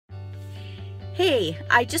Hey,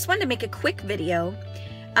 I just wanted to make a quick video.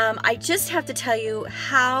 I just have to tell you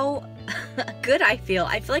how good I feel.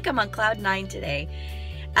 I feel like I'm on cloud 9 today.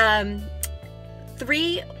 2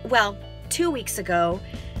 weeks ago,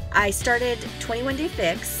 I started 21 Day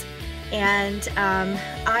Fix, and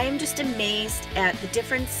I am just amazed at the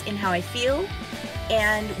difference in how I feel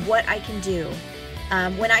and what I can do.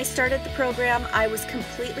 When I started the program, I was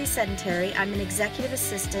completely sedentary. I'm an executive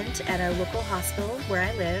assistant at a local hospital where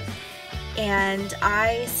I live, and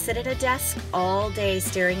I sit at a desk all day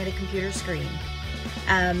staring at a computer screen.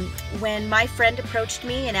 When my friend approached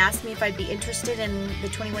me and asked me if I'd be interested in the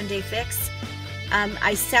 21 Day Fix,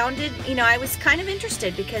 I sounded, I was kind of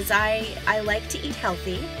interested because I like to eat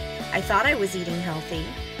healthy. I thought I was eating healthy.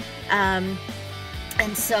 And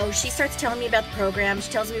so she starts telling me about the program. She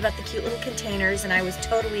tells me about the cute little containers, and I was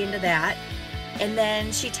totally into that. And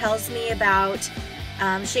then she tells me about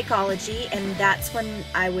Shakeology, and that's when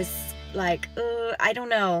I was like, I don't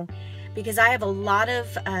know, because I have a lot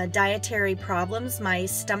of dietary problems. My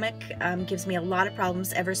stomach gives me a lot of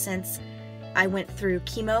problems ever since I went through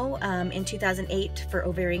chemo in 2008 for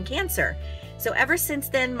ovarian cancer. So ever since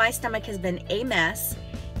then, my stomach has been a mess.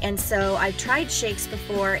 And so I've tried shakes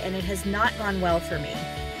before, and it has not gone well for me.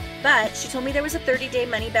 But she told me there was a 30-day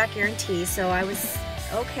money-back guarantee, so I was,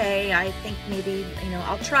 okay, I think maybe,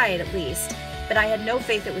 I'll try it at least. But I had no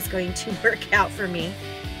faith it was going to work out for me.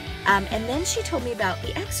 And then she told me about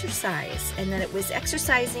the exercise, and that it was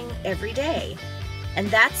exercising every day. And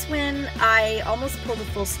that's when I almost pulled a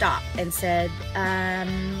full stop and said,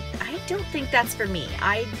 I don't think that's for me.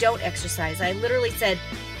 I don't exercise. I literally said,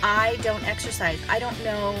 I don't exercise. I don't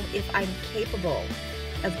know if I'm capable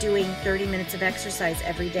of doing 30 minutes of exercise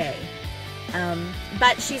every day.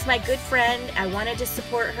 But she's my good friend. I wanted to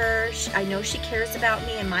support her. I know she cares about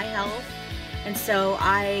me and my health. And so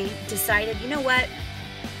I decided, you know what?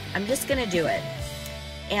 I'm just gonna do it.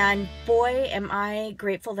 And boy, am I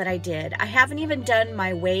grateful that I did. I haven't even done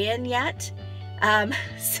my weigh-in yet.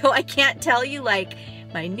 So I can't tell you like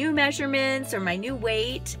my new measurements or my new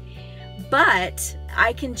weight, but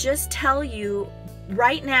I can just tell you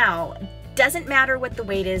right now, doesn't matter what the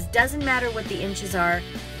weight is, doesn't matter what the inches are,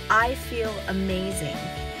 I feel amazing.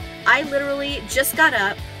 I literally just got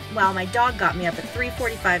up, well, my dog got me up at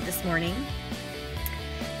 3:45 this morning,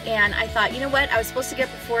 and I thought, you know what, I was supposed to get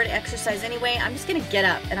up at 4 to exercise anyway, I'm just gonna get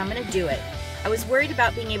up and I'm gonna do it. I was worried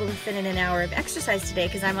about being able to fit in an hour of exercise today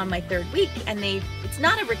because I'm on my 3rd week, and it's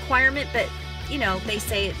not a requirement, but they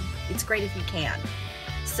say it's great if you can.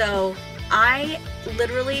 So I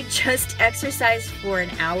literally just exercised for an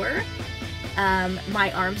hour.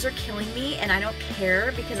 My arms are killing me, and I don't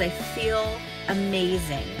care because I feel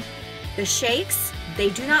amazing. The shakes, they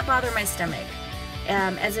do not bother my stomach.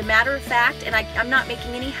 As a matter of fact, and I'm not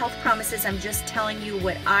making any health promises, I'm just telling you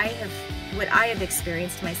what I have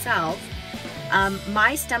experienced myself.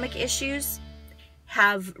 My stomach issues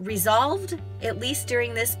have resolved, at least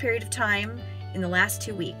during this period of time, in the last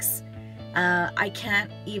 2 weeks. I can't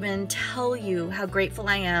even tell you how grateful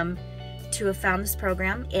I am to have found this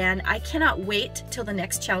program, and I cannot wait till the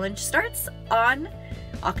next challenge starts on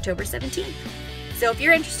October 17th. So if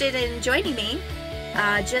you're interested in joining me,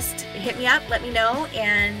 just hit me up, let me know,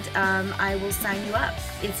 and I will sign you up.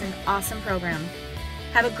 It's an awesome program.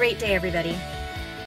 Have a great day, everybody.